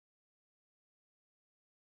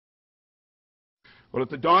Well, at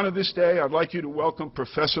the dawn of this day, I'd like you to welcome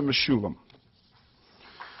Professor Mechoulam.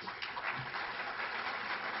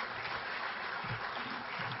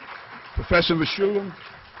 Professor Mechoulam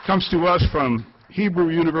comes to us from Hebrew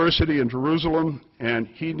University in Jerusalem, and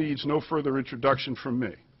he needs no further introduction from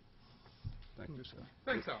me. Thank you, sir.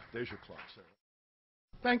 Thanks, Al. There's your clock, sir.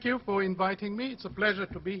 Thank you for inviting me. It's a pleasure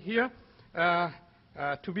to be here.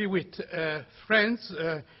 To be with friends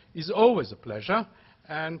is always a pleasure,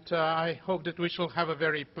 and I hope that we shall have a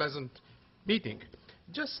very pleasant meeting.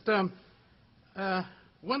 Just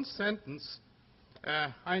one sentence.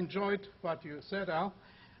 I enjoyed what you said, Al,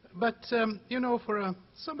 but you know, for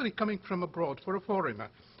somebody coming from abroad, for a foreigner,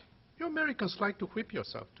 you Americans like to whip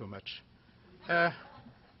yourself too much.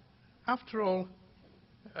 After all,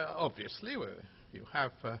 obviously, you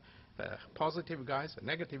have positive guys and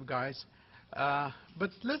negative guys, but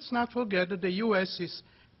let's not forget that the U.S. is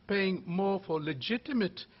paying more for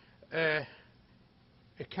legitimate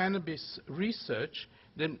cannabis research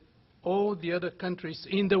than all the other countries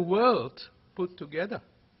in the world put together.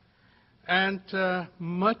 And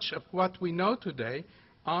much of what we know today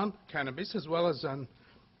on cannabis, as well as on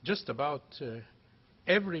just about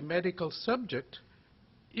every medical subject,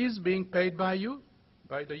 is being paid by you,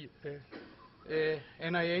 by the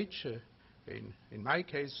NIH, in my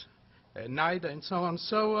case, NIDA, and so on.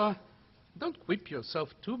 So don't whip yourself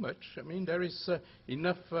too much. I mean, there is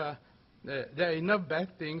enough. There are enough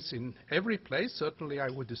bad things in every place. Certainly, I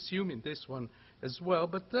would assume in this one as well.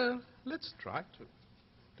 But let's try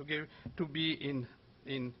to be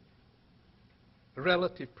in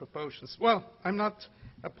relative proportions. Well, I'm not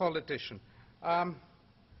a politician. I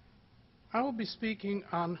will be speaking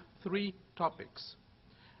on 3 topics.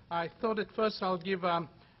 I thought at first I'll give a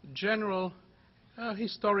general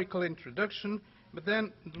historical introduction, but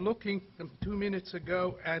then looking 2 minutes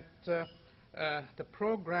ago at the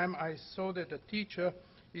program, I saw that the teacher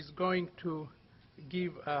is going to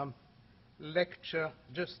give a lecture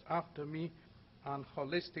just after me on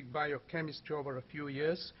holistic biochemistry over a few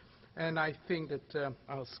years, and I think that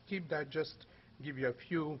I'll skip that, just give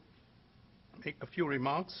you make a few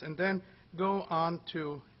remarks, and then go on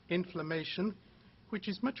to inflammation, which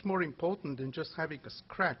is much more important than just having a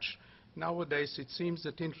scratch. Nowadays, it seems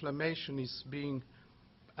that inflammation is being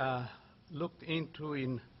looked into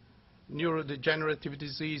in neurodegenerative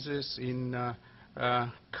diseases, in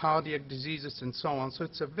cardiac diseases, and so on. So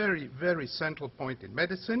it's a very, very central point in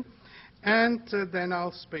medicine. And then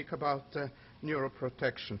I'll speak about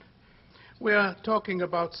neuroprotection. We are talking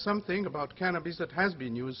about something, about cannabis, that has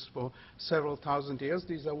been used for several thousand years.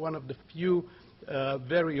 These are one of the few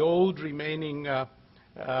very old remaining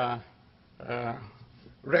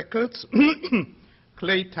records,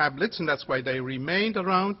 clay tablets, and that's why they remained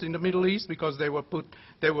around in the Middle East, because they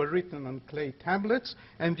were written on clay tablets.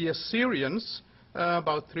 And the Assyrians,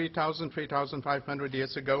 about 3,000, 3,500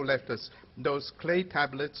 years ago, left us those clay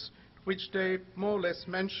tablets, which they more or less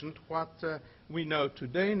mentioned what we know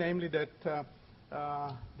today, namely that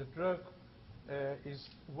the drug is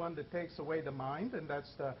one that takes away the mind, and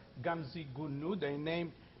that's the Ganzi Gunu. They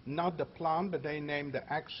named not the plant, but they named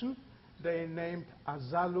the action. They named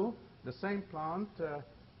Azalu, the same plant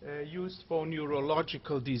used for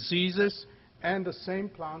neurological diseases, and the same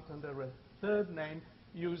plant under a third name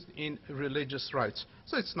used in religious rites.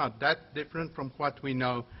 So it's not that different from what we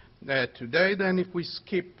know today. Then if we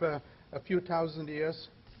skip a few thousand years,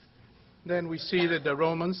 then we see that the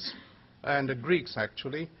Romans, and the Greeks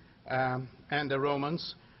actually, and the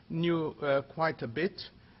Romans knew quite a bit.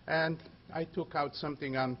 And I took out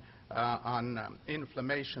something on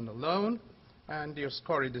inflammation alone. And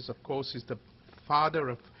Dioscorides, of course, is the father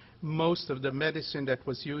of most of the medicine that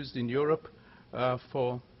was used in Europe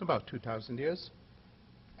for about 2,000 years.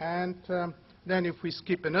 And then if we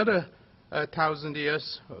skip another 1,000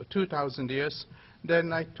 years, or 2,000 years,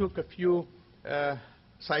 then I took a few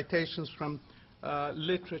citations from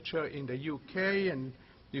literature in the UK, and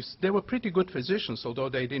they were pretty good physicians, although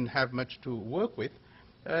they didn't have much to work with.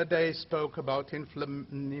 They spoke about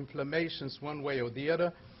inflammations one way or the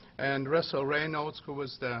other, and Russell Reynolds, who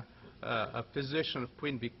was a physician of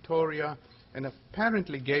Queen Victoria, and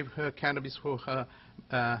apparently gave her cannabis for her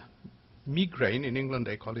migraine. In England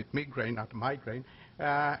they call it migraine, not migraine,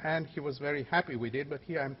 and he was very happy with it. But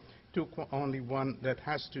here I took only one that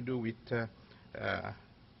has to do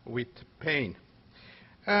with pain.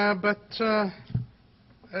 But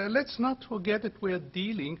let's not forget that we're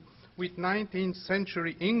dealing with 19th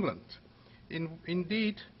century England.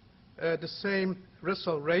 Indeed, the same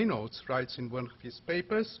Russell Reynolds writes in one of his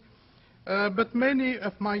papers, but many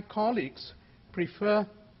of my colleagues prefer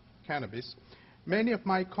cannabis. Many of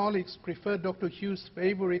my colleagues prefer Dr. Hugh's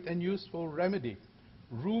favorite and useful remedy,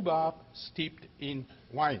 rhubarb steeped in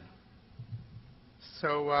wine.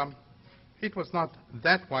 So it was not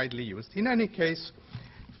that widely used. In any case,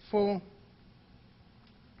 for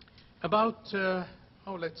about,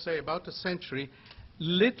 let's say about a century,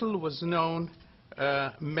 little was known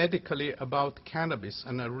medically about cannabis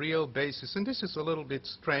on a real basis. And this is a little bit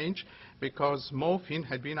strange because morphine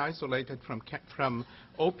had been isolated from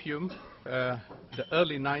opium the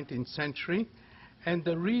early 19th century. And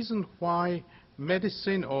the reason why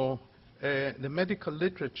medicine or the medical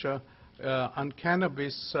literature on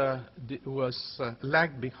cannabis was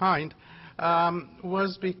lagged behind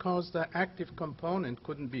was because the active component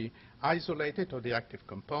couldn't be isolated, or the active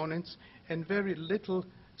components, and very little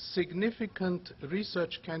significant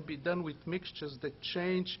research can be done with mixtures that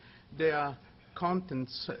change their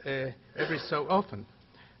contents every so often.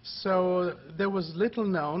 So there was little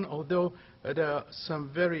known, although some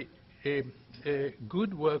very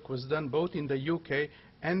good work was done both in the UK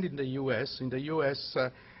and in the US. In the US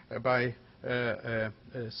by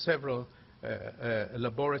several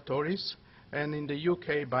laboratories, and in the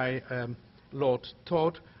UK by Lord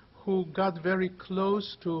Todd, who got very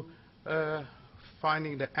close to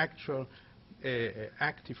finding the actual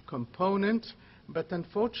active component, but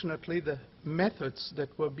unfortunately the methods that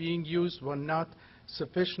were being used were not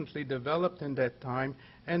sufficiently developed in that time,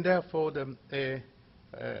 and therefore the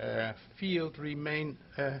field remained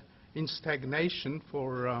in stagnation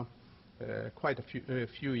for quite a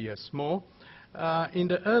few years more. In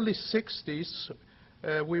the early 60s,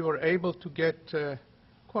 we were able to get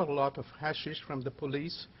quite a lot of hashish from the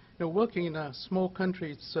police. You know, working in a small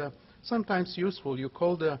country, it's sometimes useful. You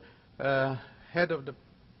call the head of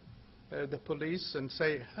the police and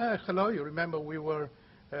say, hello, you remember we were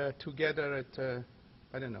together at,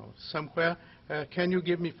 I don't know, somewhere. Can you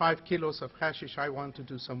give me 5 kilos of hashish? I want to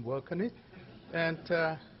do some work on it.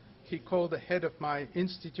 And he called the head of my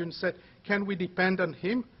institute and said, can we depend on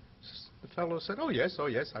him? The fellow said, oh yes.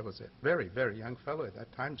 I was a very, very young fellow at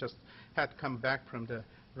that time, just had come back from the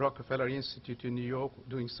Rockefeller Institute in New York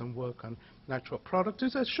doing some work on natural products. He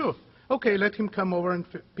said, sure. Okay, let him come over and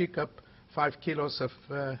pick up 5 kilos of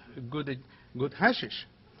good hashish.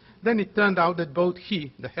 Then it turned out that both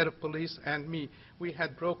he, the head of police, and me, we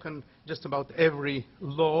had broken just about every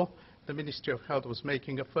law the Ministry of Health was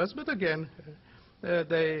making a fuss. But again,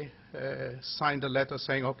 they signed a letter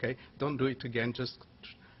saying, okay, don't do it again, just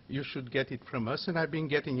you should get it from us. And I've been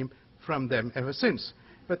getting him from them ever since.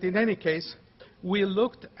 But in any case, we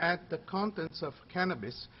looked at the contents of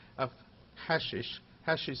cannabis, of hashish.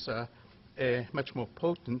 Hashish is much more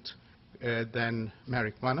potent than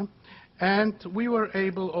marijuana. And we were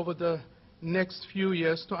able, over the next few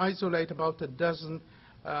years, to isolate about a dozen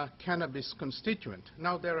cannabis constituent.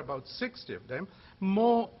 Now there are about 60 of them.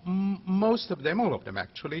 Most of them, all of them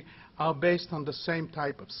actually, are based on the same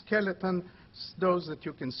type of skeleton. Those that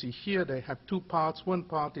you can see here, they have two parts. One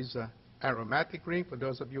part is an aromatic ring, for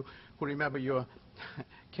those of you who remember your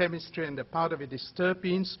chemistry, and a part of it is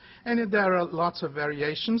terpenes. And there are lots of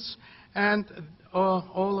variations. And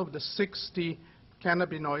all of the 60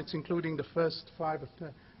 cannabinoids, including the first 5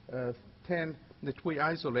 of 10 that we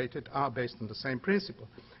isolated, are based on the same principle.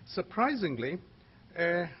 Surprisingly,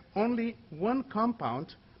 only one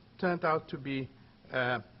compound turned out to be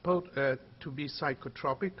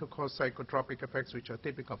psychotropic, to cause psychotropic effects which are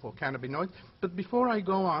typical for cannabinoids. But before I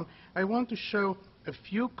go on, I want to show a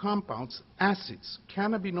few compounds, acids,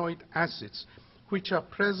 cannabinoid acids, which are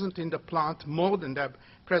present in the plant more than they're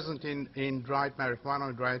present in dried marijuana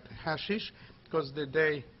or dried hashish, because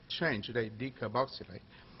they change, they decarboxylate.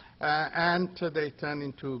 And they turn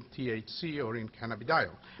into THC or in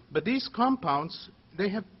cannabidiol. But these compounds,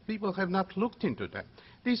 people have not looked into them.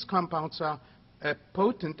 These compounds are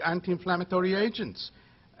potent anti-inflammatory agents,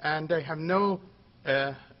 and they have no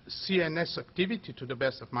CNS activity, to the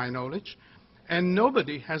best of my knowledge. And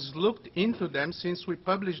nobody has looked into them since we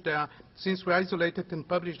isolated and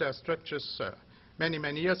published their structures many,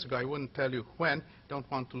 many years ago. I wouldn't tell you when. Don't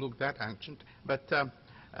want to look that ancient. But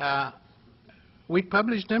we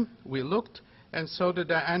published them, we looked, and so did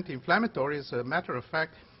they're anti-inflammatory. As a matter of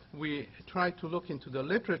fact, we tried to look into the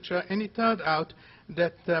literature, and it turned out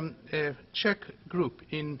that a Czech group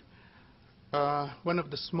in one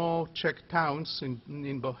of the small Czech towns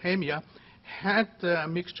in Bohemia had a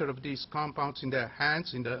mixture of these compounds in their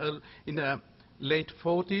hands in the late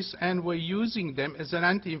 40s, and were using them as an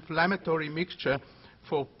anti-inflammatory mixture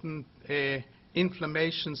for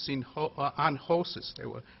inflammations on horses. They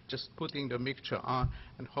were just putting the mixture on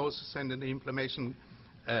horses, and then the inflammation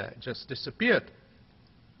just disappeared.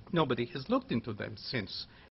 Nobody has looked into them since.